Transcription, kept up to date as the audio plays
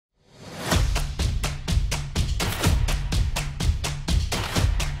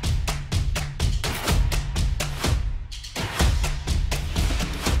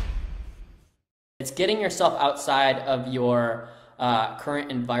getting yourself outside of your current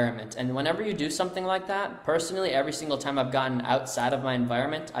environment. And whenever you do something like that, personally, every single time I've gotten outside of my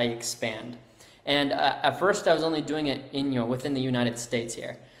environment, I expand. And at first, I was only doing it within the United States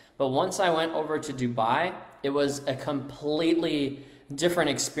here. But once I went over to Dubai, it was a completely different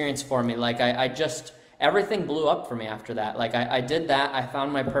experience for me. Like I just everything blew up for me after that. Like I did that, I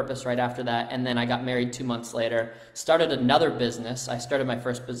found my purpose right after that, and then I got married 2 months later, started another business. I started my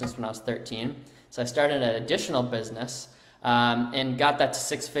first business when I was 13. So I started an additional business and got that to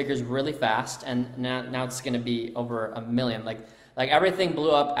 6 figures really fast, and now it's gonna be over 1 million. Like everything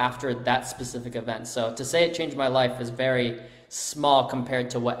blew up after that specific event. So to say it changed my life is very small compared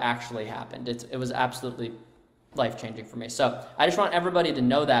to what actually happened. It was absolutely life-changing for me. So I just want everybody to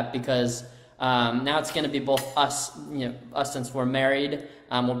know that, because now it's going to be both us, us since we're married,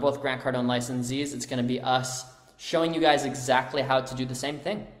 we're both Grant Cardone licensees. It's going to be us showing you guys exactly how to do the same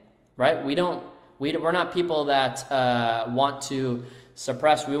thing, right? We're not people that want to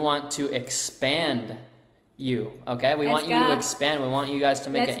suppress. We want to expand you, okay? We want you to expand. We want you guys to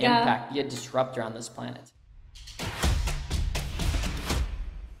make an impact, be a disruptor on this planet.